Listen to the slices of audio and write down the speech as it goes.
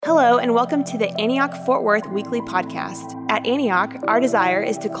Hello, and welcome to the Antioch Fort Worth Weekly Podcast. At Antioch, our desire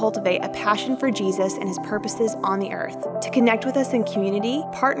is to cultivate a passion for Jesus and his purposes on the earth. To connect with us in community,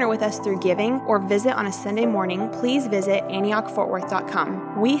 partner with us through giving, or visit on a Sunday morning, please visit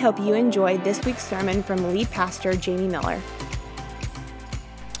AntiochFortWorth.com. We hope you enjoy this week's sermon from lead pastor Jamie Miller.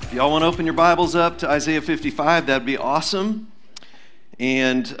 If y'all want to open your Bibles up to Isaiah 55, that'd be awesome.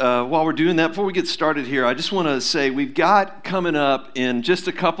 And while we're doing that, before we get started here, I just want to say we've got coming up in just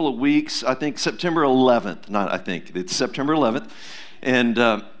a couple of weeks, I think September 11th, it's September 11th, and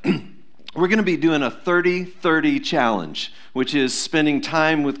we're going to be doing a 30-30 challenge, which is spending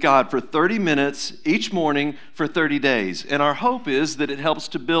time with God for 30 minutes each morning for 30 days. And our hope is that it helps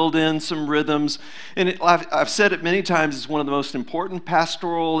to build in some rhythms. And I've said it many times, it's one of the most important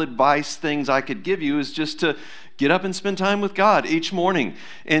pastoral advice things I could give you is just to get up and spend time with God each morning.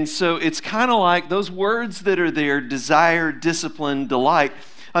 And so it's kind of like those words that are there, desire, discipline, delight.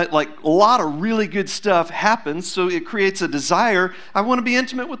 Like a lot of really good stuff happens, so it creates a desire. I want to be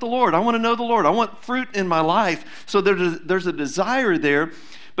intimate with the Lord. I want to know the Lord. I want fruit in my life. So there's a desire there,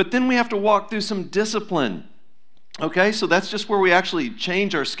 but then we have to walk through some discipline. Okay, so that's just where we actually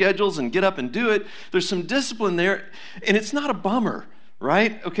change our schedules and get up and do it. There's some discipline there, and it's not a bummer.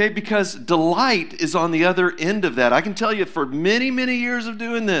 Right? Okay, because delight is on the other end of that. I can tell you for many, many years of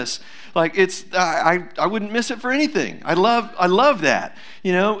doing this, like I wouldn't miss it for anything. I love that,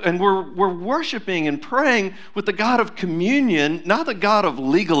 you know, and we're worshiping and praying with the God of communion, not the God of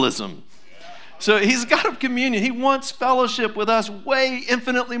legalism. So he's God of communion. He wants fellowship with us way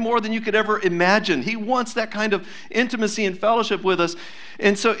infinitely more than you could ever imagine. He wants that kind of intimacy and fellowship with us.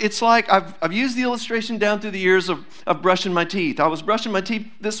 And so it's like I've used the illustration down through the years of brushing my teeth. I was brushing my teeth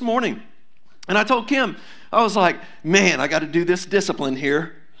this morning, and I told Kim, I was like, man, I got to do this discipline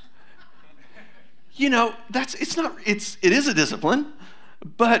here. You know, it is a discipline.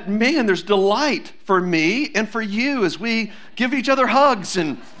 But man, there's delight for me and for you as we give each other hugs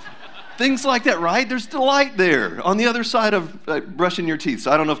and things like that, right? There's delight there on the other side of brushing your teeth.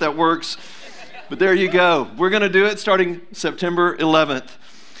 So I don't know if that works, but there you go. We're going to do it starting September 11th.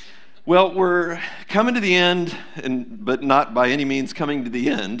 Well, we're coming to the end, but not by any means coming to the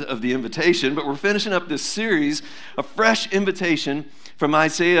end of the invitation, but we're finishing up this series, a fresh invitation from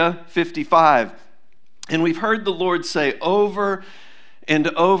Isaiah 55. And we've heard the Lord say over and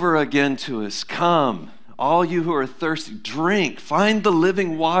over again to us, come, all you who are thirsty, drink. Find the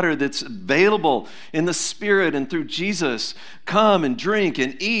living water that's available in the Spirit and through Jesus. Come and drink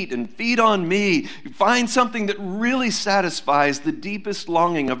and eat and feed on me. Find something that really satisfies the deepest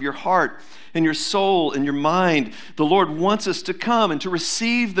longing of your heart and your soul and your mind. The Lord wants us to come and to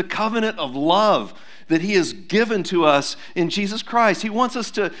receive the covenant of love that he has given to us in Jesus Christ. He wants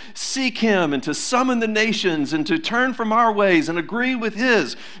us to seek him and to summon the nations and to turn from our ways and agree with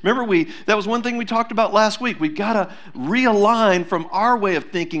his. Remember, that was one thing we talked about last week. We've got to realign from our way of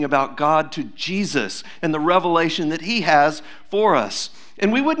thinking about God to Jesus and the revelation that he has for us.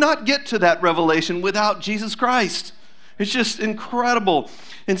 And we would not get to that revelation without Jesus Christ. It's just incredible.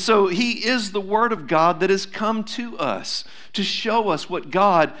 And so he is the Word of God that has come to us to show us what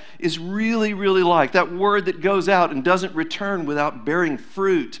God is really, really like. That Word that goes out and doesn't return without bearing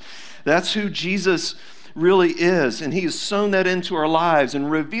fruit. That's who Jesus really is. And he has sown that into our lives and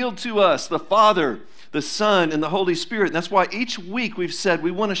revealed to us the Father, the Son, and the Holy Spirit. And that's why each week we've said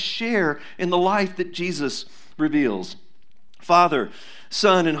we want to share in the life that Jesus reveals. Father,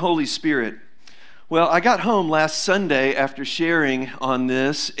 Son, and Holy Spirit. Well, I got home last Sunday after sharing on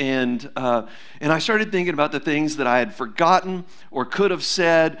this, and I started thinking about the things that I had forgotten or could have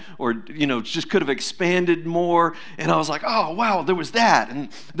said or, just could have expanded more. And I was like, oh, wow, there was that. And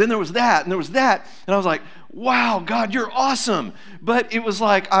then there was that, and there was that. And I was like, wow, God, you're awesome. But it was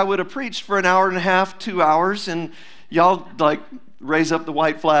like I would have preached for an hour and a half, 2 hours, and y'all like raise up the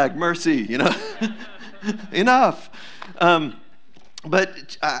white flag, mercy, enough.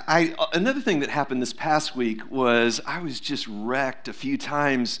 But another thing that happened this past week was I was just wrecked a few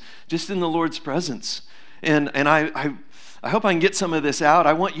times just in the Lord's presence. And I hope I can get some of this out.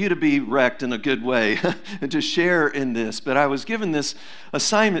 I want you to be wrecked in a good way and to share in this. But I was given this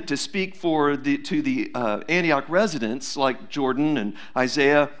assignment to speak to the Antioch residents like Jordan and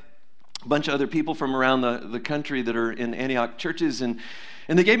Isaiah, a bunch of other people from around the country that are in Antioch churches. And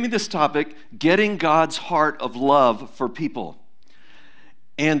they gave me this topic, getting God's heart of love for people.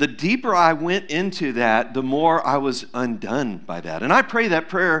 And the deeper I went into that, the more I was undone by that. And I pray that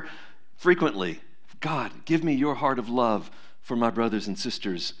prayer frequently. God, give me your heart of love for my brothers and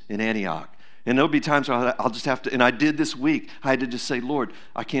sisters in Antioch. And there'll be times where I'll just have to, and I did this week, I had to just say, Lord,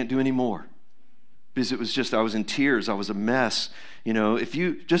 I can't do any more. because it was just, I was in tears. I was a mess. If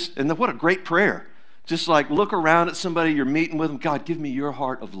you just, and what a great prayer. Just like look around at somebody you're meeting with them. God, give me your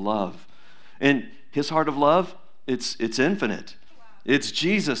heart of love. And his heart of love, it's infinite. It's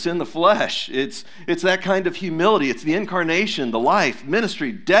Jesus in the flesh. It's that kind of humility. It's the incarnation, the life,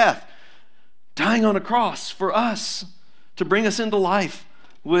 ministry, death, dying on a cross for us to bring us into life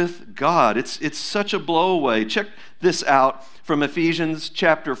with God. It's such a blowaway. Check this out from Ephesians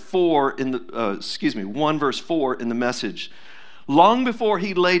chapter 4 1 verse 4 in the Message. Long before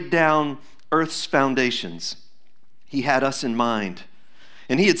he laid down earth's foundations, he had us in mind,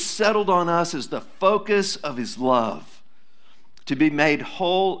 and he had settled on us as the focus of his love, to be made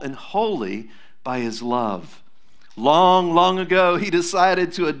whole and holy by his love. Long, long ago, he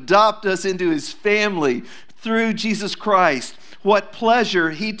decided to adopt us into his family through Jesus Christ. What pleasure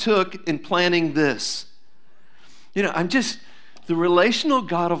he took in planning this. The relational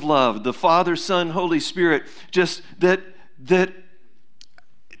God of love, the Father, Son, Holy Spirit, just that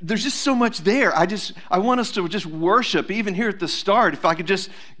there's just so much there. I want us to just worship, even here at the start. If I could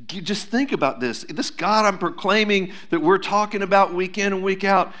just think about this. This God I'm proclaiming that we're talking about week in and week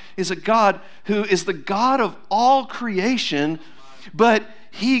out is a God who is the God of all creation, but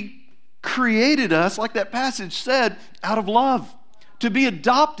he created us, like that passage said, out of love, to be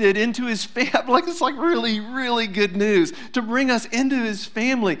adopted into his family. It's like really, really good news, to bring us into his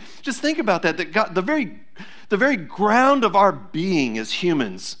family. Just think about that God, the very ground of our being as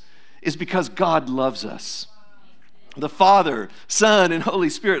humans is because God loves us. The Father, Son, and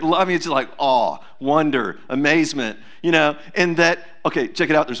Holy Spirit love me. It's just like awe, wonder, amazement, and that, okay, check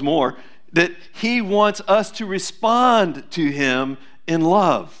it out, there's more, that he wants us to respond to him in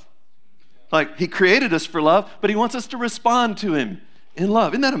love. Like he created us for love, but he wants us to respond to him in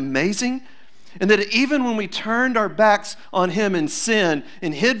love. Isn't that amazing? And that even when we turned our backs on him in sin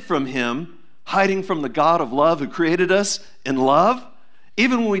and hid from him, hiding from the God of love who created us in love,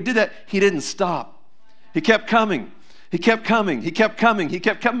 even when we did that, he didn't stop. He kept coming. He kept coming. He kept coming. He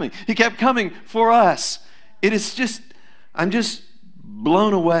kept coming. He kept coming for us. I'm just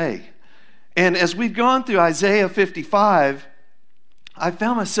blown away. And as we've gone through Isaiah 55, I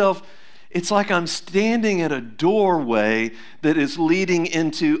found myself, it's like I'm standing at a doorway that is leading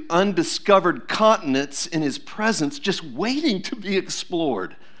into undiscovered continents in his presence, just waiting to be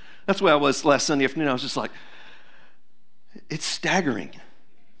explored. That's the way I was last Sunday afternoon. I was just like, it's staggering.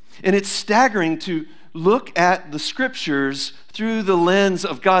 And it's staggering to look at the scriptures through the lens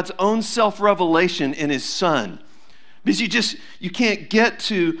of God's own self-revelation in his Son. Because you can't get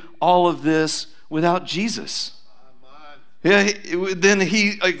to all of this without Jesus. Then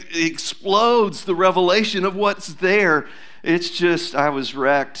he explodes the revelation of what's there. It's just, I was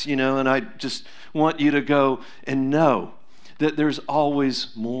wrecked, and I just want you to go and know that there's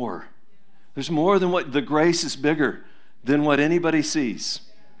always more. There's more than what, the grace is bigger than what anybody sees.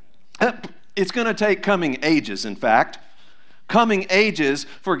 It's going to take coming ages, in fact. Coming ages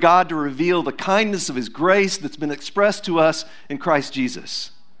for God to reveal the kindness of his grace that's been expressed to us in Christ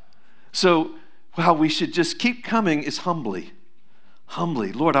Jesus. So how we should just keep coming is humbly.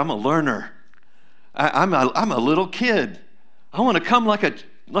 Humbly. Lord, I'm a learner. I'm a little kid. I want to come like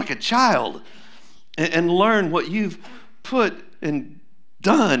a child and learn what you've put and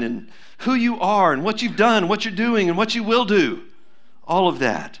done and who you are and what you've done, what you're doing and what you will do. All of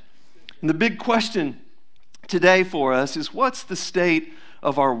that. And the big question today for us is, what's the state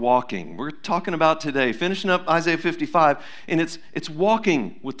of our walking? We're talking about today, finishing up Isaiah 55, and it's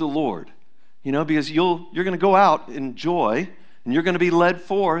walking with the Lord. Because you're going to go out in joy and you're going to be led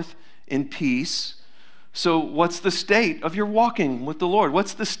forth in peace. So what's the state of your walking with the Lord?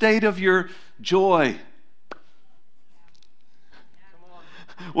 What's the state of your joy?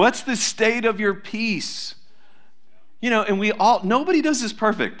 What's the state of your peace? And nobody does this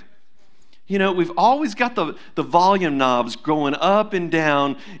perfect. We've always got the volume knobs going up and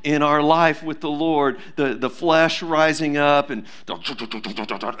down in our life with the Lord, the flesh rising up, and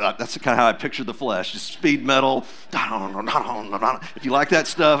that's kind of how I picture the flesh, just speed metal. If you like that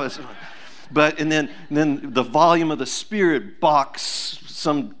stuff. And then the volume of the Spirit, Bach's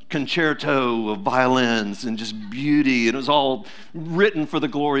some concerto of violins and just beauty, and it was all written for the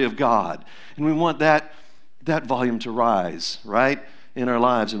glory of God. And we want that volume to rise, right, in our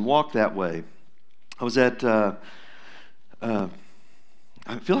lives and walk that way. I was at, I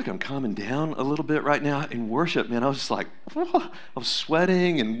feel like I'm calming down a little bit right now in worship, man. I was just like, I was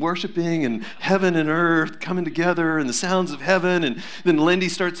sweating and worshiping and heaven and earth coming together and the sounds of heaven. And then Lindy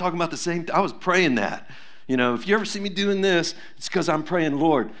started talking about the same, I was praying that. If you ever see me doing this, it's because I'm praying,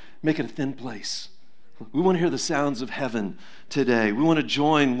 Lord, make it a thin place. We want to hear the sounds of heaven today. We want to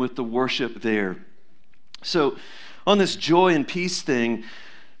join with the worship there. So on this joy and peace thing,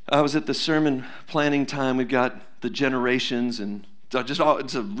 I was at the sermon planning time. We've got the generations and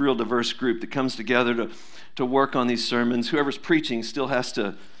it's a real diverse group that comes together to work on these sermons. Whoever's preaching still has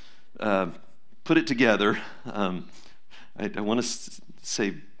to put it together. I want to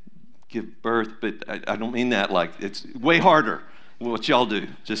say give birth, but I don't mean that like it's way harder what y'all do.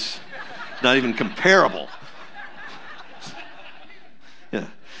 Just not even comparable. Yeah,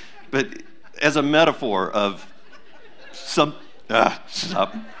 but as a metaphor of stop.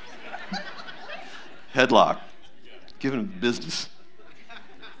 Headlock, giving him business.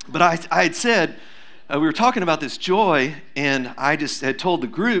 But I had said, we were talking about this joy, and I just had told the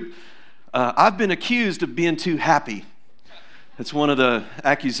group, I've been accused of being too happy. That's one of the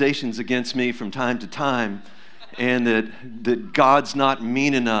accusations against me from time to time, and that God's not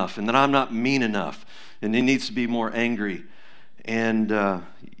mean enough, and that I'm not mean enough, and he needs to be more angry. And,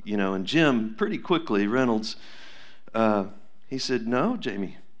 and Jim, pretty quickly, Reynolds, he said, no,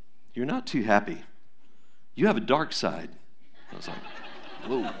 Jamie, you're not too happy. You have a dark side. I was like,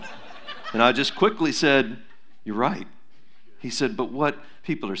 whoa. And I just quickly said, you're right. He said, but what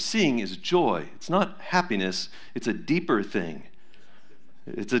people are seeing is joy. It's not happiness. It's a deeper thing.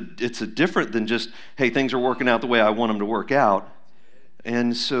 It's a different than just, hey, things are working out the way I want them to work out.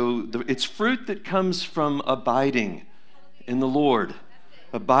 And so it's fruit that comes from abiding in the Lord,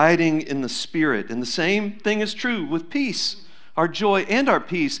 abiding in the Spirit. And the same thing is true with peace. Our joy and our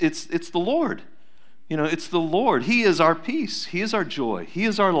peace, it's the Lord. It's the Lord. He is our peace. He is our joy. He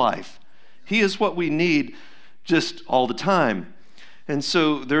is our life. He is what we need just all the time. And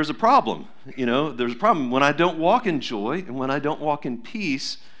so there's a problem. There's a problem. When I don't walk in joy and when I don't walk in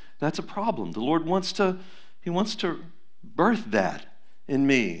peace, that's a problem. The Lord wants to birth that in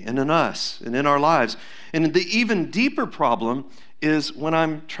me and in us and in our lives. And the even deeper problem is when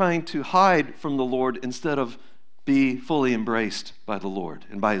I'm trying to hide from the Lord instead of be fully embraced by the Lord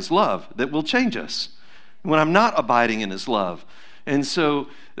and by his love that will change us. When I'm not abiding in his love. And so,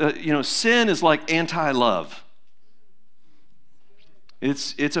 sin is like anti-love.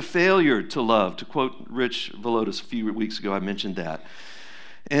 It's a failure to love. To quote Rich Velotis a few weeks ago, I mentioned that.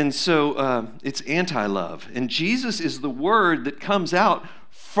 And so it's anti-love. And Jesus is the word that comes out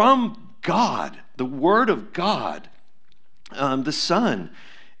from God, the word of God, the Son.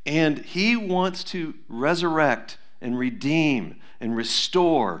 And he wants to resurrect and redeem and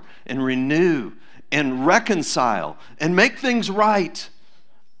restore and renew and reconcile and make things right.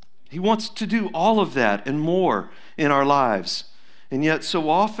 He wants to do all of that and more in our lives. And yet so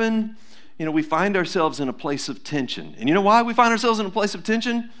often, we find ourselves in a place of tension. And you know why we find ourselves in a place of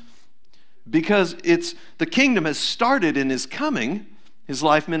tension? Because the kingdom has started in his coming, his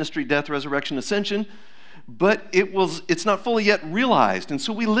life, ministry, death, resurrection, ascension, but it's not fully yet realized. And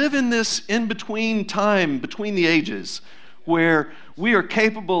so we live in this in-between time, between the ages, where we are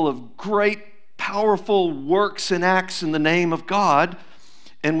capable of great powerful works and acts in the name of God,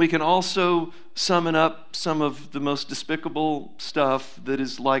 and we can also summon up some of the most despicable stuff that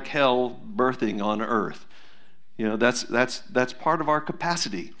is like hell birthing on earth. That's part of our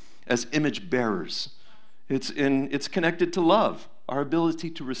capacity as image bearers. It's connected to love, our ability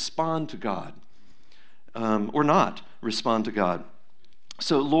to respond to God, or not respond to God.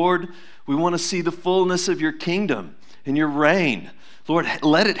 So, Lord, we want to see the fullness of your kingdom and your reign. Lord,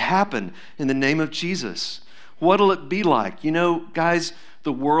 let it happen in the name of Jesus. What'll it be like? Guys,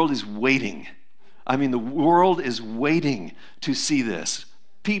 the world is waiting. The world is waiting to see this.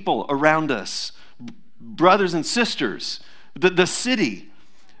 People around us, brothers and sisters, the city,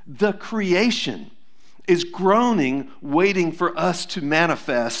 the creation is groaning, waiting for us to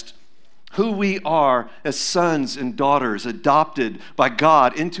manifest who we are as sons and daughters adopted by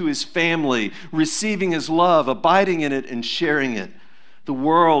God into his family, receiving his love, abiding in it, and sharing it. The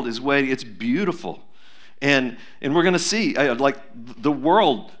world is waiting. It's beautiful. And we're going to see, the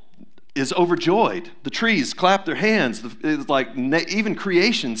world is overjoyed. The trees clap their hands. It's like even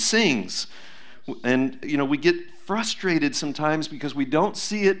creation sings. And, we get frustrated sometimes because we don't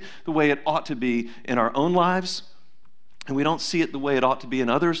see it the way it ought to be in our own lives. And we don't see it the way it ought to be in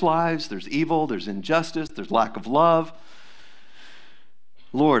others' lives. There's evil, there's injustice, there's lack of love.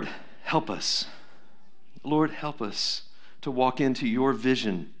 Lord, help us. Lord, help us to walk into your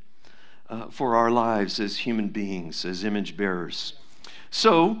vision for our lives as human beings, as image bearers.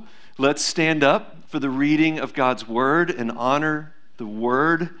 So let's stand up for the reading of God's word and honor the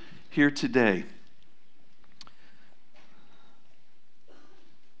word here today.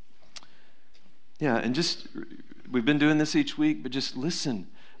 Yeah, and we've been doing this each week, but just listen.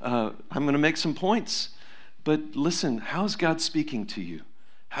 I'm going to make some points, but listen, how's God speaking to you?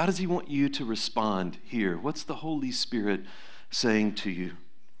 How does he want you to respond here? What's the Holy Spirit saying to you?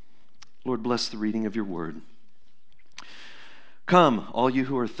 Lord, bless the reading of your word. Come, all you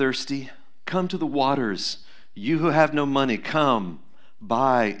who are thirsty, come to the waters. You who have no money, come,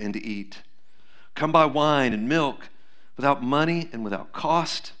 buy and eat. Come buy wine and milk without money and without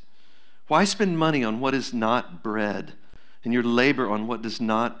cost. Why spend money on what is not bread, and your labor on what does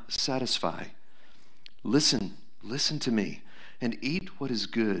not satisfy? Listen to me, and eat what is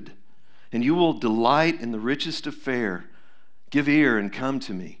good, and you will delight in the richest of fare. Give ear and come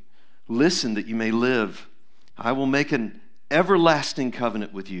to me. Listen that you may live. I will make an everlasting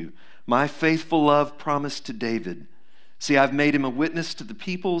covenant with you, my faithful love promised to David. See, I've made him a witness to the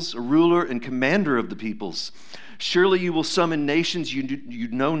peoples, a ruler and commander of the peoples. Surely you will summon nations you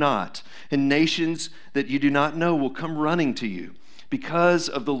know not, and nations that you do not know will come running to you because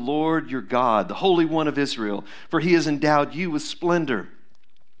of the Lord your God, the Holy One of Israel, for he has endowed you with splendor.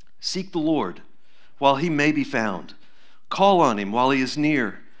 Seek the Lord while he may be found. Call on him while he is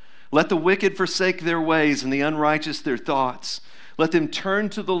near. Let the wicked forsake their ways and the unrighteous their thoughts. Let them turn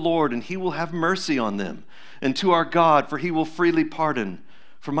to the Lord, and he will have mercy on them, and to our God, for he will freely pardon.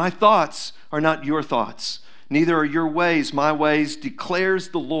 For my thoughts are not your thoughts, neither are your ways my ways, declares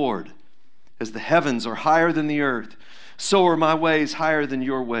the Lord. As the heavens are higher than the earth, so are my ways higher than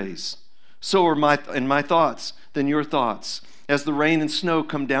your ways. So are my thoughts than your thoughts. As the rain and snow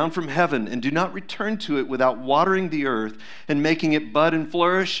come down from heaven and do not return to it without watering the earth and making it bud and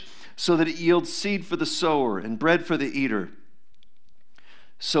flourish, so that it yields seed for the sower and bread for the eater,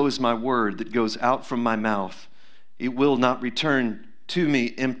 so is my word that goes out from my mouth. It will not return to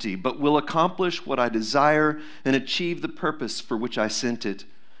me empty, but will accomplish what I desire and achieve the purpose for which I sent it.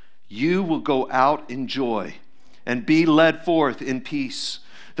 You will go out in joy and be led forth in peace.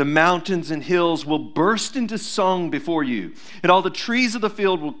 The mountains and hills will burst into song before you, and all the trees of the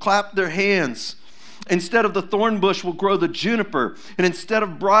field will clap their hands. Instead of the thorn bush will grow the juniper, and instead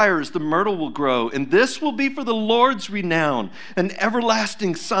of briars the myrtle will grow. And this will be for the Lord's renown, an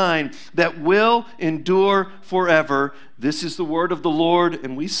everlasting sign that will endure forever. This is the word of the Lord,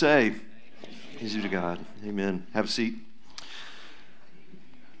 and we say, praise be to God. Amen. Have a seat.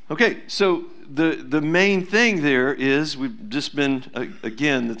 Okay, so the main thing there is, we've just been,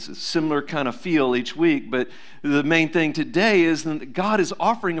 again, it's a similar kind of feel each week, but the main thing today is that God is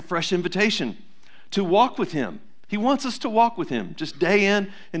offering a fresh invitation to walk with him. He wants us to walk with him just day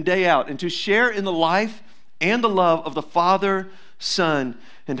in and day out, and to share in the life and the love of the Father, Son,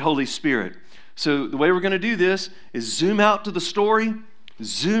 and Holy Spirit. So the way we're going to do this is zoom out to the story,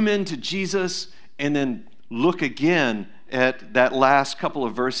 zoom into Jesus, and then look again at that last couple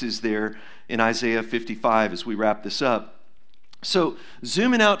of verses there in Isaiah 55 as we wrap this up. So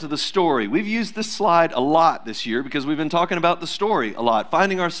zooming out to the story, we've used this slide a lot this year because we've been talking about the story a lot,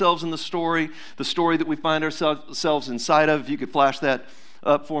 finding ourselves in the story that we find ourselves inside of. If you could flash that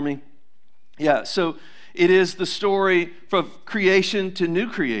up for me. Yeah, so it is the story from creation to new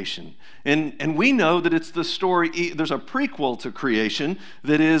creation. And we know that it's the story, there's a prequel to creation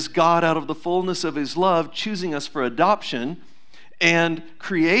that is God out of the fullness of his love choosing us for adoption and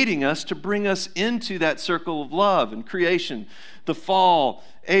creating us to bring us into that circle of love and creation. The fall,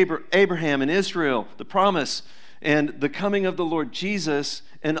 Abraham and Israel, the promise, and the coming of the Lord Jesus,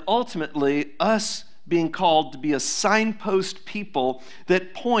 and ultimately us being called to be a signpost people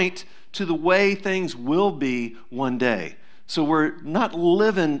that point to the way things will be one day. So we're not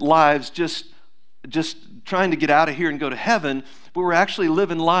living lives just trying to get out of here and go to heaven, but we're actually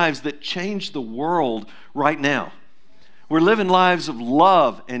living lives that change the world right now. We're living lives of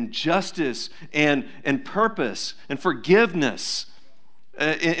love and justice and purpose and forgiveness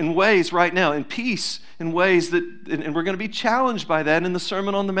in ways right now, and peace in ways that, and we're going to be challenged by that in the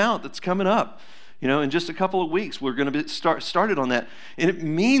Sermon on the Mount that's coming up. You know, in just a couple of weeks, we're going to started on that. And it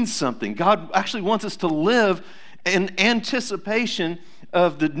means something. God actually wants us to live in anticipation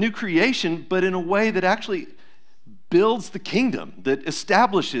of the new creation, but in a way that actually builds the kingdom, that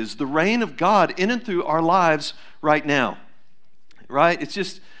establishes the reign of God in and through our lives right now. Right? It's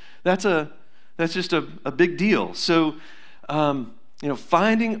just, that's just a big deal. So,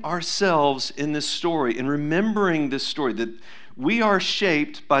 finding ourselves in this story and remembering this story, that we are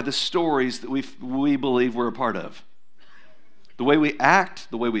shaped by the stories that we believe we're a part of. The way we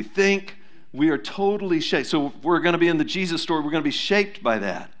act, the way we think, we are totally shaped. So if we're going to be in the Jesus story, we're going to be shaped by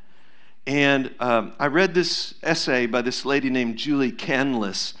that. And I read this essay by this lady named Julie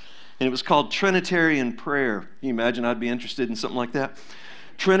Canlis, and it was called Trinitarian Prayer. Can you imagine I'd be interested in something like that?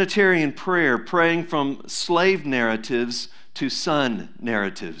 Trinitarian prayer, praying from slave narratives to son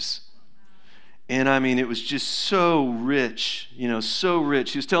narratives. And I mean, it was just so rich, so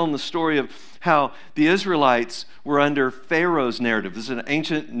rich. He was telling the story of how the Israelites were under Pharaoh's narrative. This is an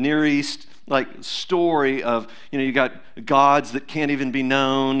ancient Near East story of, you got gods that can't even be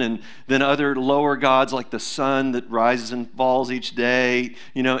known, and then other lower gods like the sun that rises and falls each day,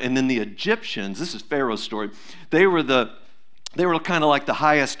 and then the Egyptians. This is Pharaoh's story. They were kind of like the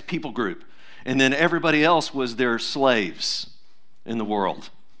highest people group, and then everybody else was their slaves in the world.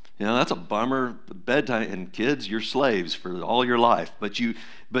 That's a bummer. Bedtime, and kids, you're slaves for all your life. But you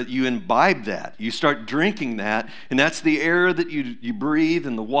imbibe that. You start drinking that, and that's the air that you breathe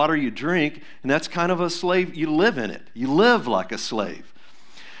and the water you drink, and that's kind of a slave. You live in it. You live like a slave.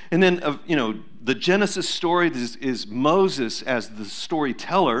 And then, the Genesis story is Moses as the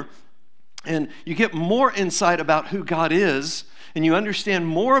storyteller, and you get more insight about who God is, and you understand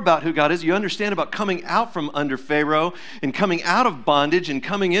more about who God is. You understand about coming out from under Pharaoh and coming out of bondage and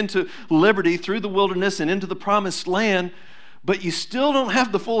coming into liberty through the wilderness and into the promised land, but you still don't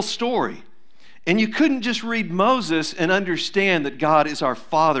have the full story. And you couldn't just read Moses and understand that God is our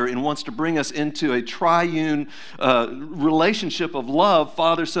Father and wants to bring us into a triune relationship of love,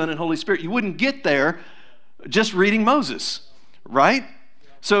 Father, Son, and Holy Spirit. You wouldn't get there just reading Moses, right?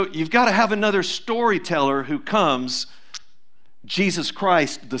 So you've got to have another storyteller who comes, Jesus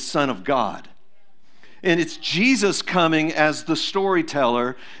Christ, the Son of God. And it's Jesus coming as the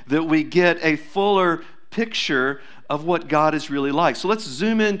storyteller that we get a fuller picture of what God is really like. So let's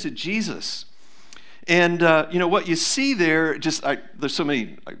zoom into Jesus. And, what you see there, there's so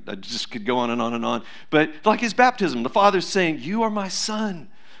many, I just could go on and on and on. But like his baptism, the Father's saying, "You are my Son,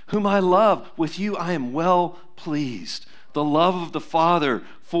 whom I love. With you I am well pleased." The love of the Father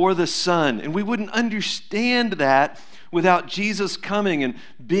for the Son. And we wouldn't understand that without Jesus coming and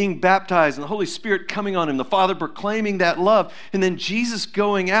being baptized and the Holy Spirit coming on him, the Father proclaiming that love, and then Jesus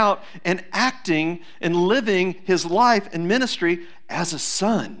going out and acting and living his life and ministry as a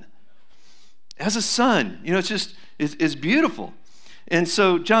son. As a son. It's beautiful. And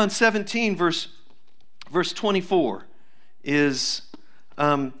so John 17, verse 24 is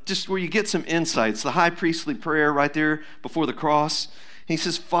just where you get some insights. The high priestly prayer right there before the cross. He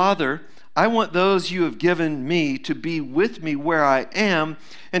says, "Father, I want those you have given me to be with me where I am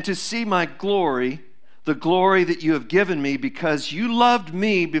and to see my glory, the glory that you have given me, because you loved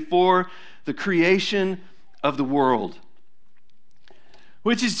me before the creation of the world."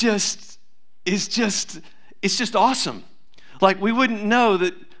 Which is just awesome. Like, we wouldn't know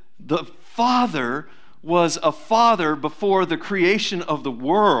that the Father was a father before the creation of the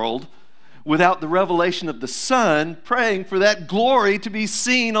world without the revelation of the Son praying for that glory to be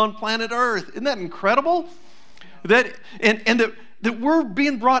seen on planet Earth. Isn't that incredible? That we're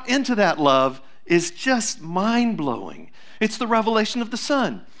being brought into that love is just mind-blowing. It's the revelation of the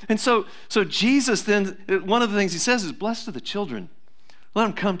Son. And so Jesus then, one of the things he says is, "Blessed are the children. Let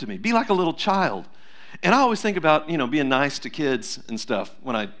them come to me. Be like a little child." And I always think about, being nice to kids and stuff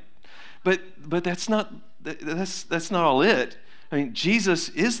but that's not all it. I mean, Jesus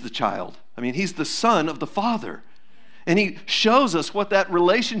is the child. I mean, he's the Son of the Father. And he shows us what that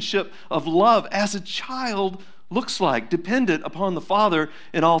relationship of love as a child looks like, dependent upon the Father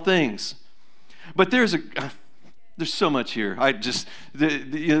in all things. But there's so much here.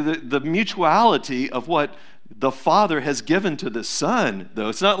 The mutuality of what the Father has given to the Son, though.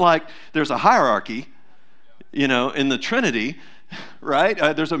 It's not like there's a hierarchy, in the Trinity, right?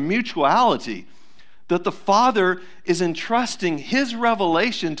 There's a mutuality that the Father is entrusting his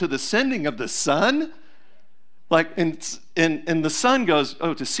revelation to the sending of the Son. And the Son goes,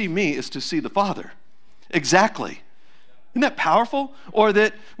 "Oh, to see me is to see the Father." Exactly. Isn't that powerful? Or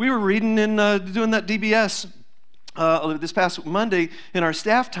that we were reading in doing that DBS this past Monday in our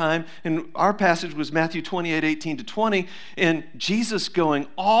staff time, and our passage was Matthew 28:18-20, and Jesus going,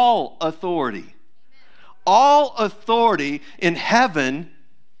 all authority in heaven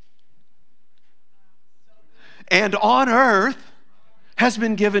and on earth has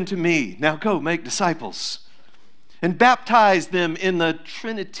been given to me. Now go make disciples and baptize them in the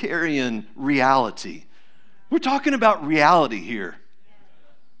Trinitarian reality. We're talking about reality here.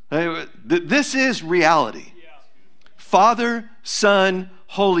 This is reality. Father, Son,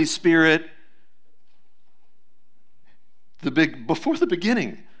 Holy Spirit, before the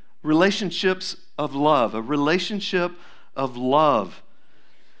beginning, relationships of love, a relationship of love.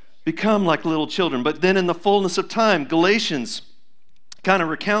 Become like little children. But then in the fullness of time, Galatians kind of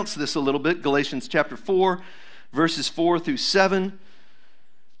recounts this a little bit. Galatians chapter 4, verses 4-7.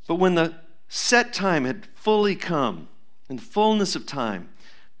 But when the set time had fully come, in the fullness of time,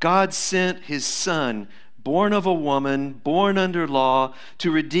 God sent his Son, born of a woman, born under law,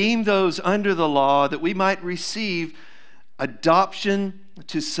 to redeem those under the law, that we might receive adoption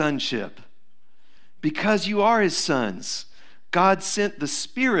to sonship. Because you are his sons, God sent the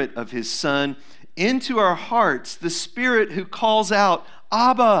Spirit of his Son into our hearts, the Spirit who calls out,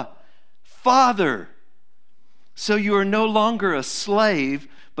 Abba, Father. So you are no longer a slave,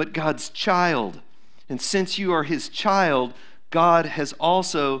 but God's child. And since you are his child, God has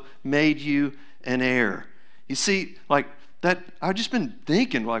also made you an heir. You see, like that, I've just been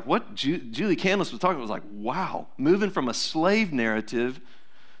thinking, like what Julie Canlis was talking about was like, wow, moving from a slave narrative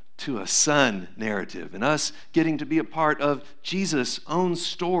to a son narrative, and us getting to be a part of Jesus' own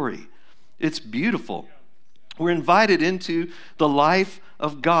story. It's beautiful. We're invited into the life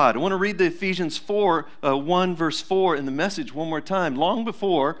of God. I want to read the Ephesians 1 verse 4 in the Message one more time. Long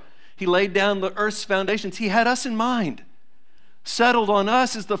before he laid down the earth's foundations, he had us in mind. Settled on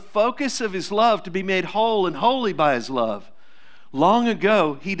us as the focus of his love, to be made whole and holy by his love. Long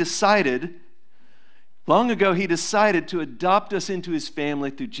ago, he decided to adopt us into his family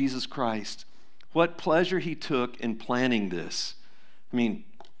through Jesus Christ. What pleasure he took in planning this. I mean,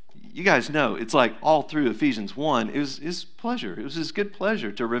 you guys know, it's like all through Ephesians 1, it was his pleasure. It was his good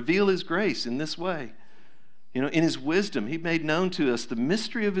pleasure to reveal his grace in this way. You know, in his wisdom, he made known to us the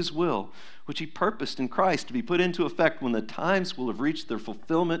mystery of his will, which he purposed in Christ to be put into effect when the times will have reached their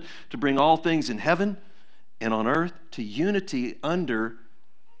fulfillment, to bring all things in heaven and on earth to unity under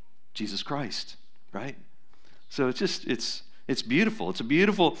Jesus Christ, right? So it's beautiful. It's a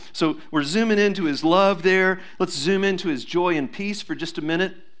beautiful, so we're zooming into his love there. Let's zoom into his joy and peace for just a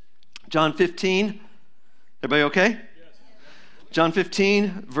minute. John 15, everybody okay? John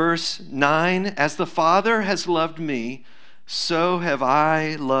 15, verse 9, as the Father has loved me, so have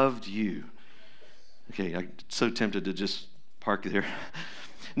I loved you. Okay, I'm so tempted to just park there.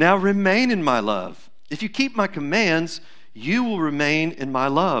 Now remain in my love. If you keep my commands, you will remain in my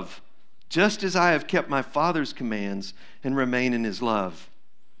love, just as I have kept my Father's commands and remain in his love.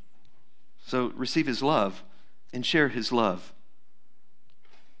 So receive his love and share his love.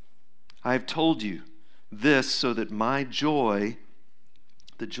 I have told you this so that my joy,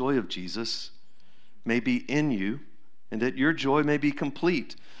 the joy of Jesus, may be in you, and that your joy may be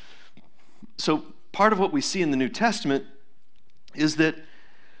complete. So part of what we see in the New Testament is that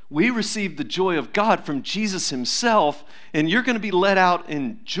we receive the joy of God from Jesus himself, and you're going to be let out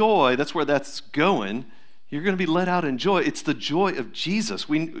in joy. That's where that's going. You're going to be let out in joy. It's the joy of Jesus.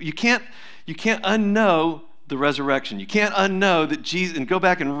 You can't unknow the resurrection. You can't unknow that Jesus, and go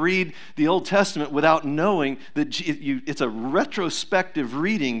back and read the Old Testament without knowing that it's a retrospective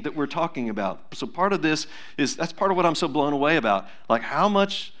reading that we're talking about. So part of this that's part of what I'm so blown away about. Like, how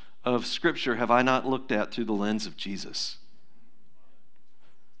much of Scripture have I not looked at through the lens of Jesus?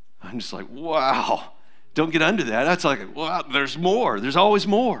 I'm just like, wow. Don't get under that. That's like, wow, there's more. There's always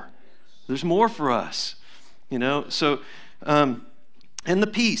more. There's more for us. You know, so, and the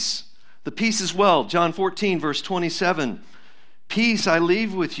peace as well. John 14, verse 27. Peace I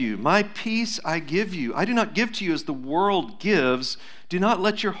leave with you. My peace I give you. I do not give to you as the world gives. Do not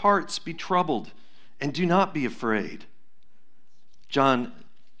let your hearts be troubled, and do not be afraid. John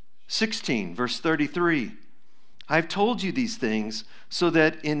 16, verse 33. I have told you these things so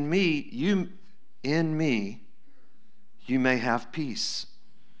that in me you may have peace.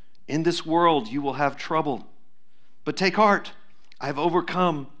 In this world you will have trouble, but take heart. I have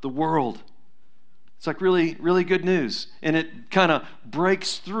overcome the world. It's like really, really good news. And it kind of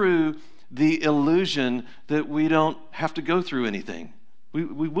breaks through the illusion that we don't have to go through anything. We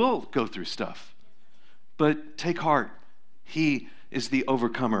will go through stuff. But take heart. He is the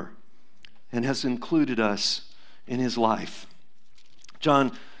overcomer and has included us in his life.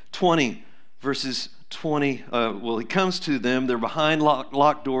 John 20, verses 20, he comes to them. They're behind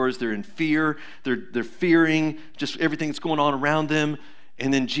locked doors. They're in fear. They're fearing just everything that's going on around them.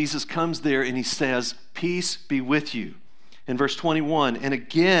 And then Jesus comes there and he says, peace be with you. In verse 21, and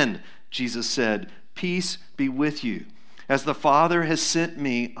again, Jesus said, peace be with you. As the Father has sent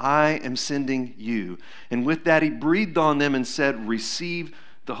me, I am sending you. And with that, he breathed on them and said, receive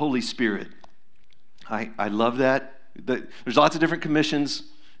the Holy Spirit. I love that. There's lots of different commissions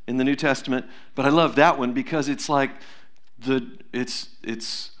in the New Testament, but I love that one because it's like it's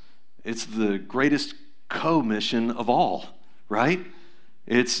the greatest co-mission of all, right?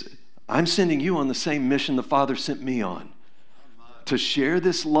 I'm sending you on the same mission the Father sent me on, to share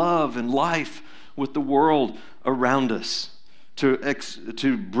this love and life with the world around us,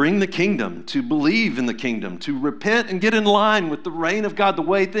 to bring the kingdom, to believe in the kingdom, to repent and get in line with the reign of God the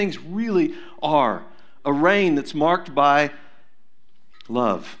way things really are, a reign that's marked by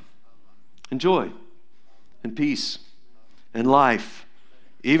love and joy. and peace and life,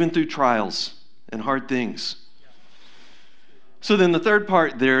 even through trials and hard things. So then the third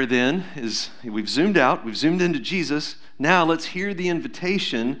part there then is we've zoomed out, we've zoomed into Jesus. Now let's hear the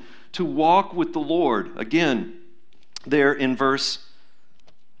invitation to walk with the Lord. Again, there in verse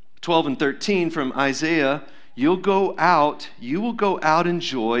 12 and 13 from Isaiah, you will go out in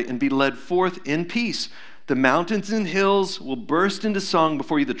joy and be led forth in peace. The mountains and hills will burst into song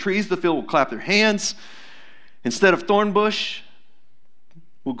before you. The trees of the field will clap their hands. Instead of thorn bush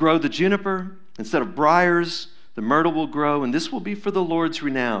will grow the juniper. Instead of briars, the myrtle will grow. And this will be for the Lord's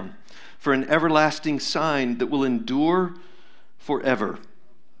renown, for an everlasting sign that will endure forever.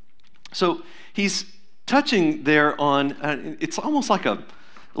 So he's touching there on, it's almost like a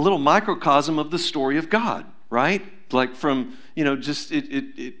little microcosm of the story of God, right? Like from,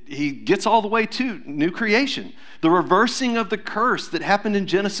 he gets all the way to new creation. The reversing of the curse that happened in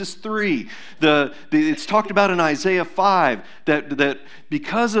Genesis 3. It's talked about in Isaiah 5 that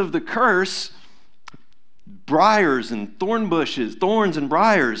because of the curse, briars and thorns and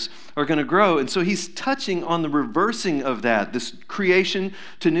briars are going to grow. And so he's touching on the reversing of that, this creation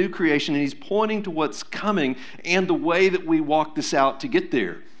to new creation, and he's pointing to what's coming and the way that we walk this out to get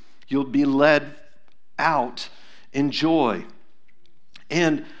there. You'll be led out in joy.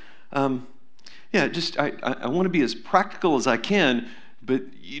 And I want to be as practical as I can, but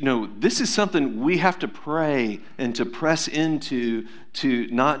this is something we have to pray and to press into, to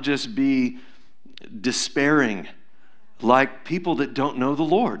not just be despairing like people that don't know the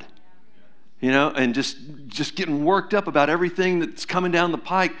Lord, and just getting worked up about everything that's coming down the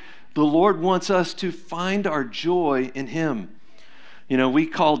pike. The Lord wants us to find our joy in Him. We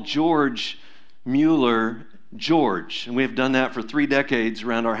call George Mueller George, and we have done that for 3 decades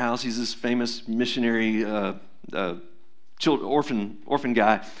around our house. He's this famous missionary orphan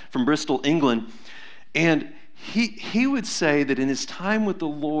guy from Bristol, England, and he would say that in his time with the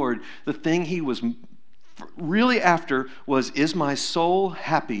Lord, the thing he was really after was, is my soul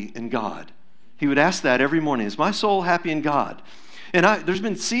happy in God? He would ask that every morning. Is my soul happy in God? And there's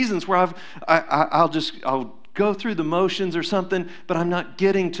been seasons where I'll go through the motions or something, but I'm not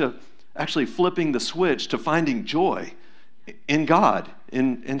getting to actually flipping the switch to finding joy in God.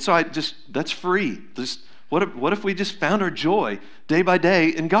 And so that's free. What if we just found our joy day by day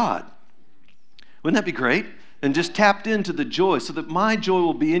in God? Wouldn't that be great? And just tapped into the joy so that my joy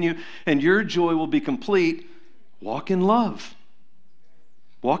will be in you and your joy will be complete. Walk in love.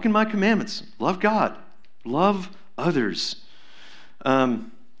 Walk in my commandments. Love God. Love others.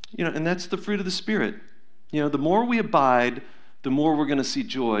 And that's the fruit of the Spirit. The more we abide, the more we're going to see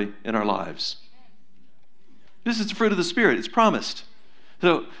joy in our lives. This is the fruit of the Spirit. It's promised.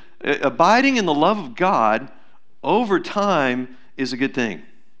 So abiding in the love of God over time is a good thing.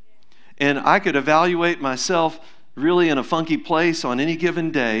 And I could evaluate myself really in a funky place on any given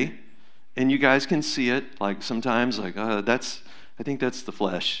day, and you guys can see it, like sometimes, I think that's the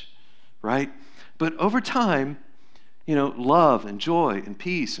flesh, right? But over time, love and joy and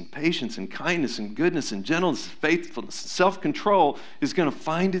peace and patience and kindness and goodness and gentleness, faithfulness, and self-control is going to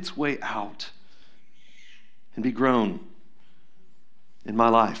find its way out and be grown in my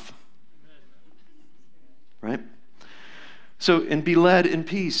life, right? So, and be led in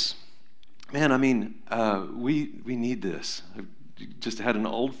peace. Man, we need this. I just had an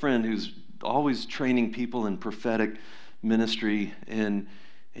old friend who's always training people in prophetic ministry, and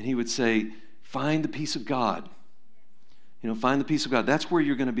he would say, find the peace of God. Find the peace of God. That's where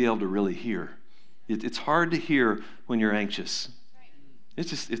you're going to be able to really hear. It's hard to hear when you're anxious.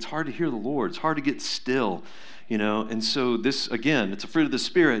 It's hard to hear the Lord. It's hard to get still, And so this, again, it's a fruit of the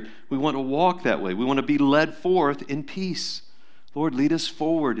Spirit. We want to walk that way. We want to be led forth in peace. Lord, lead us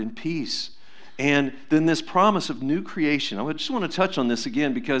forward in peace. And then this promise of new creation. I just want to touch on this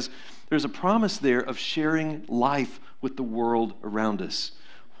again because there's a promise there of sharing life with the world around us.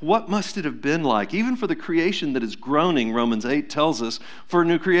 What must it have been like, even for the creation that is groaning, Romans 8 tells us, for a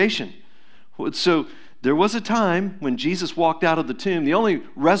new creation? So there was a time when Jesus walked out of the tomb, the only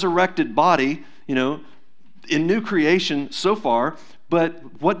resurrected body, in new creation so far,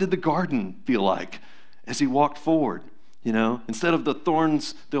 but what did the garden feel like as he walked forward? Instead of the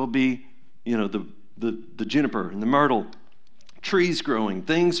thorns, there'll be, the juniper and the myrtle, trees growing,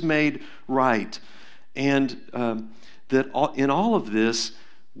 things made right. And in all of this,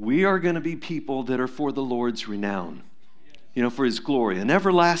 we are going to be people that are for the Lord's renown, for His glory, an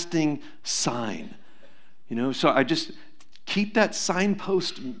everlasting sign. So I just keep that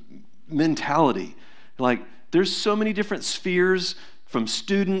signpost mentality. Like, there's so many different spheres, from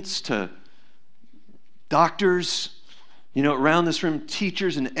students to doctors, around this room,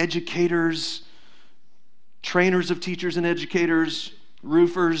 teachers and educators, trainers of teachers and educators,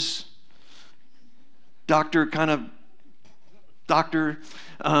 roofers, doctor,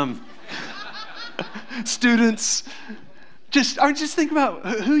 students. Just think about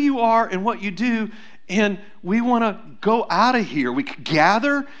who you are and what you do, and we want to go out of here. We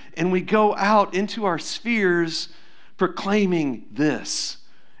gather and we go out into our spheres proclaiming this,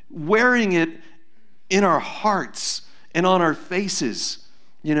 wearing it in our hearts and on our faces,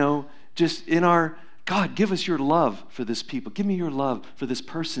 just in our, God, give us your love for this people. Give me your love for this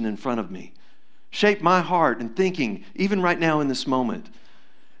person in front of me. Shape my heart and thinking, even right now in this moment.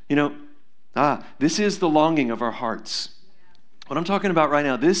 This is the longing of our hearts. What I'm talking about right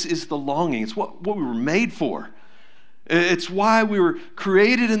now, this is the longing. It's what we were made for. It's why we were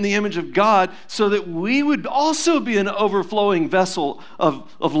created in the image of God, so that we would also be an overflowing vessel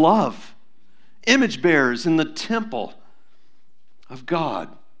of love. Image bearers in the temple of God,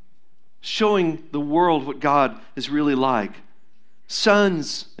 showing the world what God is really like.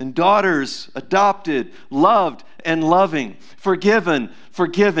 Sons and daughters, adopted, loved and loving, forgiven,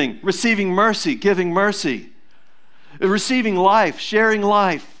 forgiving, receiving mercy, giving mercy, receiving life, sharing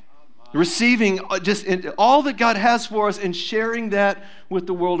life, receiving just all that God has for us and sharing that with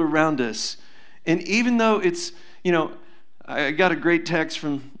the world around us. And even though it's, I got a great text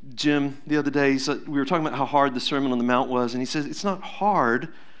from Jim the other day. We were talking about how hard the Sermon on the Mount was, and he says, it's not hard,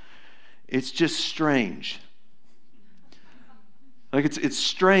 it's just strange. Like it's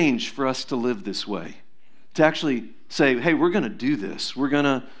strange for us to live this way, to actually say, hey, we're going to do this. We're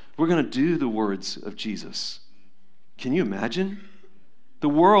going to do the words of Jesus. Can you imagine? The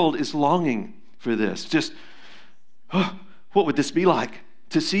world is longing for this. Just, what would this be like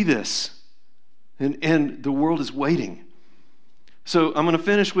to see this? And the world is waiting. So I'm going to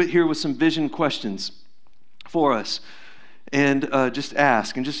finish here with some vision questions for us, and just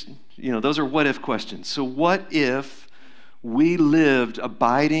ask, and just, those are what if questions. So what if we lived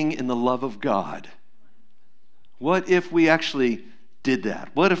abiding in the love of God? What if we actually did that?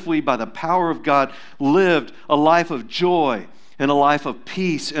 What if we, by the power of God, lived a life of joy and a life of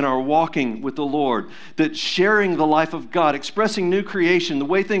peace in our walking with the Lord? That sharing the life of God, expressing new creation, the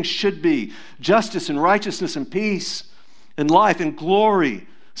way things should be, justice and righteousness and peace and life and glory,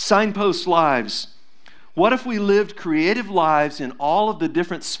 signpost lives. What if we lived creative lives in all of the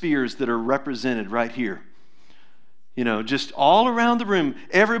different spheres that are represented right here? Just all around the room,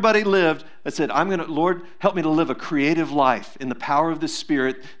 everybody lived that said, Lord, help me to live a creative life in the power of the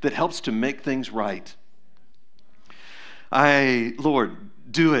Spirit that helps to make things right. Lord,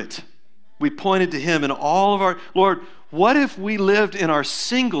 do it. We pointed to Him in all of Lord, what if we lived in our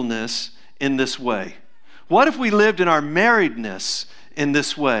singleness in this way? What if we lived in our marriedness in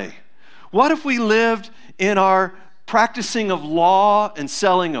this way? What if we lived in our practicing of law and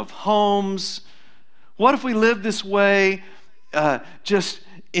selling of homes? What if we lived this way as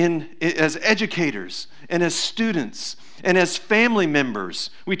educators and as students and as family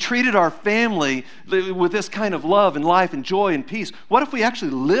members? We treated our family with this kind of love and life and joy and peace. What if we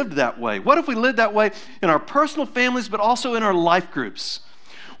actually lived that way? What if we lived that way in our personal families, but also in our life groups?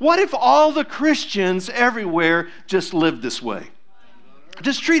 What if all the Christians everywhere just lived this way?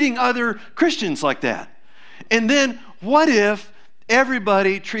 Just treating other Christians like that. And then what if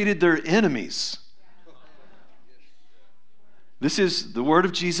everybody treated their enemies? This is the word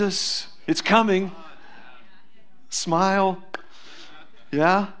of Jesus. It's coming. Smile.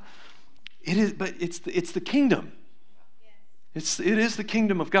 Yeah. It is, but it's the kingdom. It is the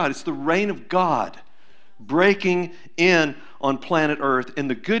kingdom of God. It's the reign of God breaking in on planet Earth. And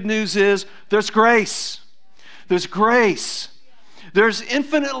the good news is there's grace. There's grace. There's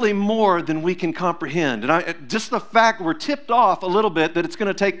infinitely more than we can comprehend. And just the fact we're tipped off a little bit that it's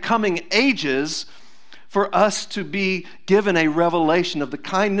going to take coming ages for us to be given a revelation of the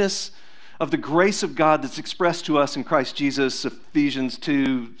kindness, of the grace of God that's expressed to us in Christ Jesus, Ephesians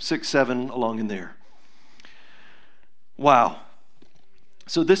 2, 6, 7, along in there. Wow.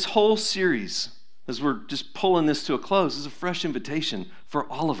 So this whole series, as we're just pulling this to a close, is a fresh invitation for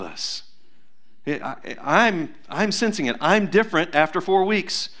all of us. I'm sensing it. I'm different after 4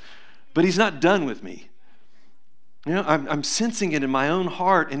 weeks, but He's not done with me. I'm sensing it in my own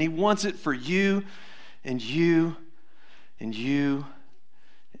heart, and He wants it for you and you and you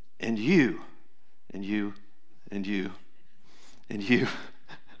and you and you and you and you.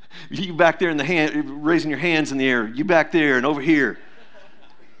 You back there in the hand, raising your hands in the air. You back there and over here.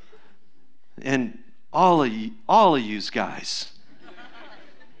 And all of you guys.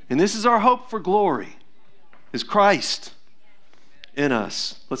 And this is our hope for glory, is Christ in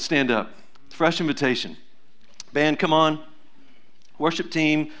us. Let's stand up. Fresh invitation. Band, come on. Worship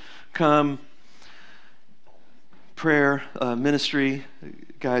team, come. prayer ministry.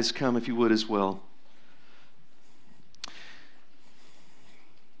 Guys, come if you would as well.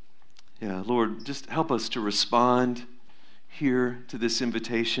 Yeah, Lord, just help us to respond here to this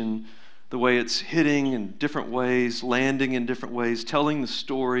invitation, the way it's hitting in different ways, landing in different ways, telling the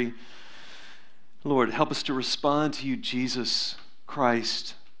story. Lord, help us to respond to you, Jesus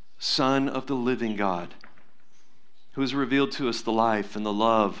Christ, Son of the living God, who has revealed to us the life and the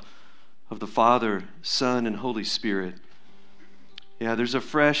love of the Father, Son, and Holy Spirit. Yeah, there's a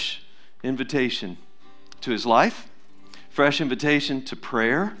fresh invitation to his life, fresh invitation to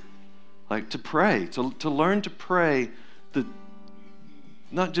prayer, like to pray, to learn to pray,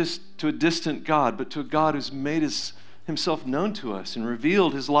 not just to a distant God, but to a God who's made himself known to us and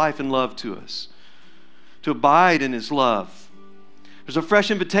revealed his life and love to us, to abide in his love. There's a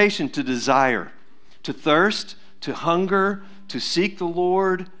fresh invitation to desire, to thirst, to hunger, to seek the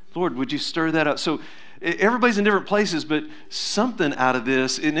Lord. Lord, would you stir that up? So everybody's in different places, but something out of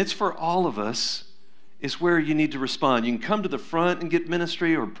this, and it's for all of us, is where you need to respond. You can come to the front and get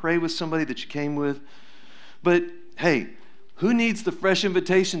ministry or pray with somebody that you came with. But hey, who needs the fresh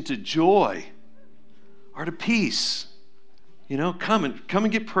invitation to joy or to peace? You know, come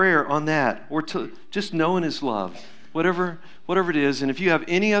and get prayer on that, or to just knowing his love, whatever it is. And if you have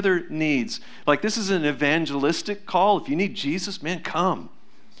any other needs, like this is an evangelistic call. If you need Jesus, man, come.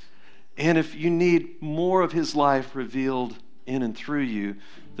 And if you need more of his life revealed in and through you,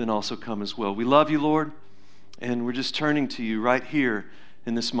 then also come as well. We love you, Lord, and we're just turning to you right here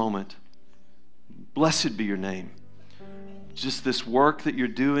in this moment. Blessed be your name. Just this work that you're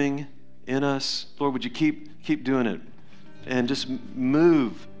doing in us, Lord, would you keep doing it and just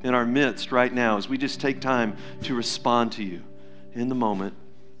move in our midst right now as we just take time to respond to you in the moment.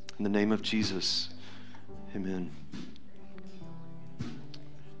 In the name of Jesus, amen.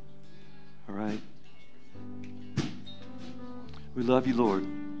 All right. We love you, Lord.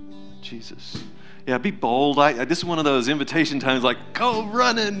 Jesus. Yeah, be bold. This is one of those invitation times, like, go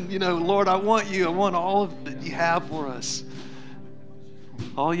running. You know, Lord, I want you. I want all of that you have for us.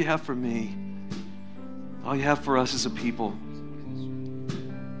 All you have for me. All you have for us as a people.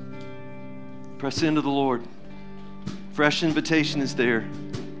 Press into the Lord. Fresh invitation is there.